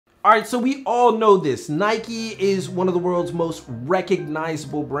All right, so we all know this. Nike is one of the world's most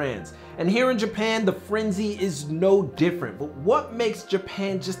recognizable brands. And here in Japan, the frenzy is no different. But what makes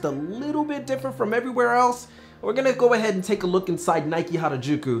Japan just a little bit different from everywhere else? We're gonna go ahead and take a look inside Nike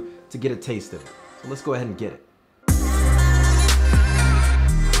Harajuku to get a taste of it. So let's go ahead and get it.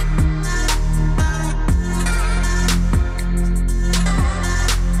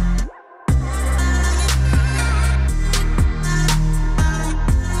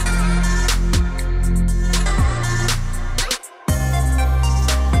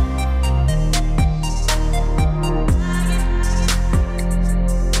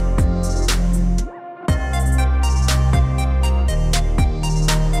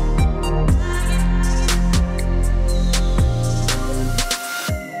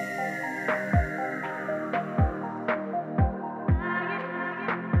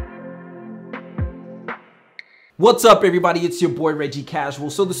 What's up everybody, it's your boy Reggie Casual.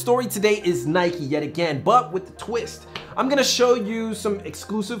 So the story today is Nike yet again, but with the twist. I'm gonna show you some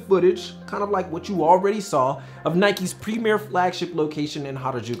exclusive footage, kind of like what you already saw, of Nike's premier flagship location in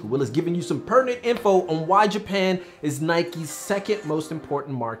Harajuku. Will is giving you some pertinent info on why Japan is Nike's second most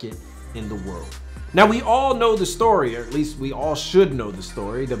important market in the world. Now we all know the story, or at least we all should know the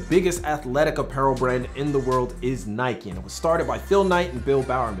story. The biggest athletic apparel brand in the world is Nike, and it was started by Phil Knight and Bill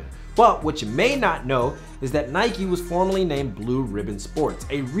Bowerman. But what you may not know is that Nike was formerly named Blue Ribbon Sports,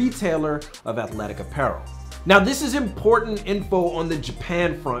 a retailer of athletic apparel. Now this is important info on the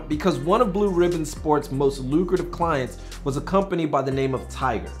Japan front because one of Blue Ribbon Sports' most lucrative clients was a company by the name of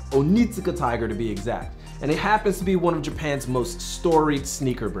Tiger, Onitsuka Tiger to be exact, and it happens to be one of Japan's most storied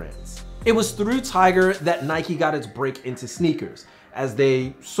sneaker brands. It was through Tiger that Nike got its break into sneakers, as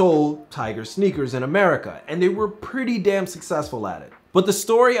they sold Tiger sneakers in America, and they were pretty damn successful at it. But the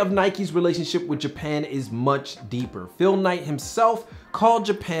story of Nike's relationship with Japan is much deeper. Phil Knight himself called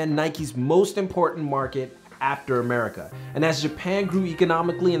Japan Nike's most important market after America. And as Japan grew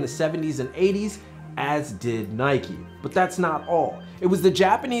economically in the 70s and 80s, as did Nike. But that's not all. It was the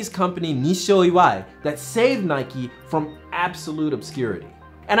Japanese company Nissho Iwai that saved Nike from absolute obscurity.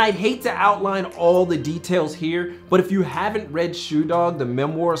 And I'd hate to outline all the details here, but if you haven't read Shoe Dog, the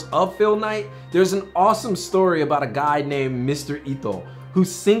memoirs of Phil Knight, there's an awesome story about a guy named Mr. Ito who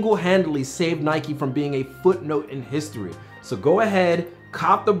single-handedly saved Nike from being a footnote in history. So go ahead,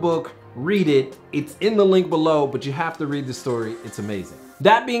 cop the book, read it. It's in the link below, but you have to read the story. It's amazing.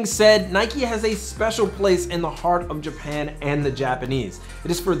 That being said, Nike has a special place in the heart of Japan and the Japanese.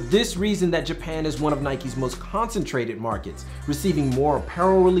 It is for this reason that Japan is one of Nike's most concentrated markets, receiving more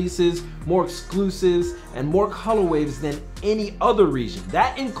apparel releases, more exclusives, and more colorways than any other region.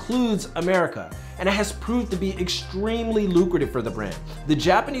 That includes America, and it has proved to be extremely lucrative for the brand. The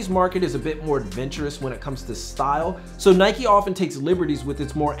Japanese market is a bit more adventurous when it comes to style, so Nike often takes liberties with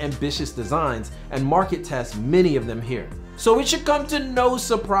its more ambitious designs and market tests many of them here. So it should come to no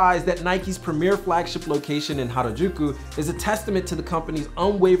surprise that Nike's premier flagship location in Harajuku is a testament to the company's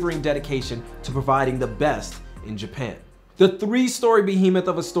unwavering dedication to providing the best in Japan. The three-story behemoth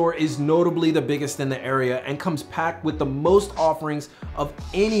of a store is notably the biggest in the area and comes packed with the most offerings of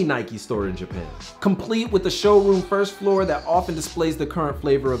any Nike store in Japan. Complete with the showroom first floor that often displays the current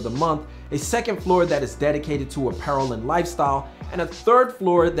flavor of the month, a second floor that is dedicated to apparel and lifestyle, and a third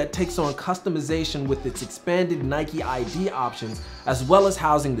floor that takes on customization with its expanded Nike ID options, as well as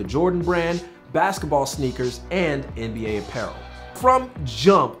housing the Jordan brand, basketball sneakers, and NBA apparel. From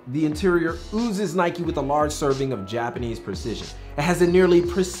jump, the interior oozes Nike with a large serving of Japanese precision. It has a nearly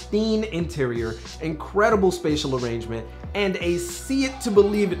pristine interior, incredible spatial arrangement, and a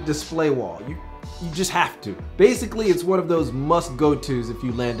see-it-to-believe-it display wall. You just have to. Basically, it's one of those must-go-tos if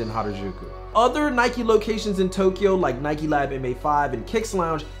you land in Harajuku. Other Nike locations in Tokyo like Nike Lab MA5 and Kicks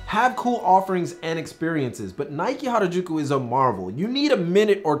Lounge have cool offerings and experiences, but Nike Harajuku is a marvel. You need a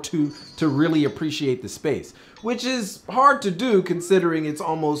minute or two to really appreciate the space, which is hard to do considering it's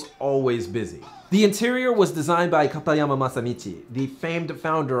almost always busy. The interior was designed by Katayama Masamichi, the famed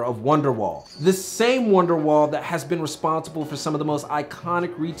founder of Wonderwall, the same Wonderwall that has been responsible for some of the most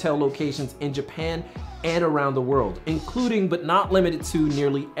iconic retail locations in Japan and around the world, including but not limited to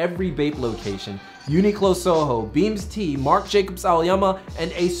nearly every Bape location, Uniqlo Soho, Beams Tea, Marc Jacobs Aoyama,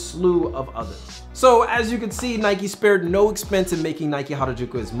 and a slew of others. So as you can see, Nike spared no expense in making Nike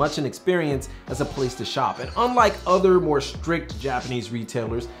Harajuku as much an experience as a place to shop. And unlike other more strict Japanese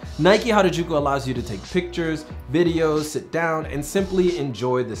retailers, Nike Harajuku allows you to take pictures, videos, sit down, and simply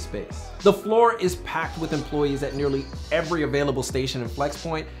enjoy the space. The floor is packed with employees at nearly every available station and flex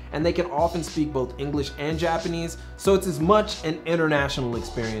point, and they can often speak both English and Japanese, so it's as much an international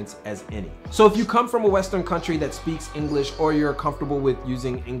experience as any. So if you come from a Western country that speaks English or you're comfortable with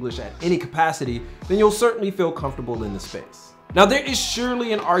using English at any capacity, then you'll certainly feel comfortable in the space. Now, there is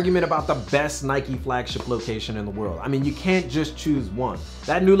surely an argument about the best Nike flagship location in the world. I mean, you can't just choose one.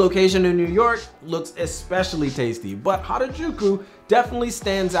 That new location in New York looks especially tasty, but Harajuku definitely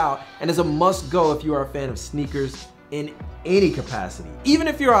stands out and is a must-go if you are a fan of sneakers in any capacity. Even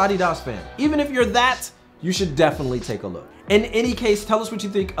if you're an Adidas fan, even if you're that, you should definitely take a look. In any case, tell us what you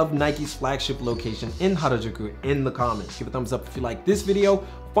think of Nike's flagship location in Harajuku in the comments. Give a thumbs up if you like this video.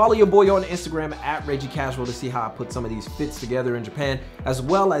 Follow your boy on Instagram at Reggie Casual to see how I put some of these fits together in Japan, as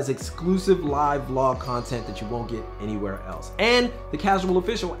well as exclusive live vlog content that you won't get anywhere else. And the Casual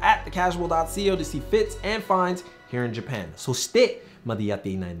Official at thecasual.co to see fits and finds here in Japan. そして、まだやって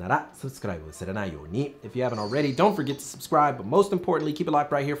いないなら subscribe 忘れないように. If you haven't already, don't forget to subscribe, but most importantly, keep it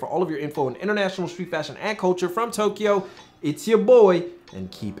locked right here for all of your info on international street fashion and culture from Tokyo. It's your boy, and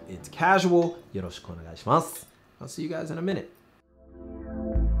keep it casual. よろしくお願いします. I'll see you guys in a minute.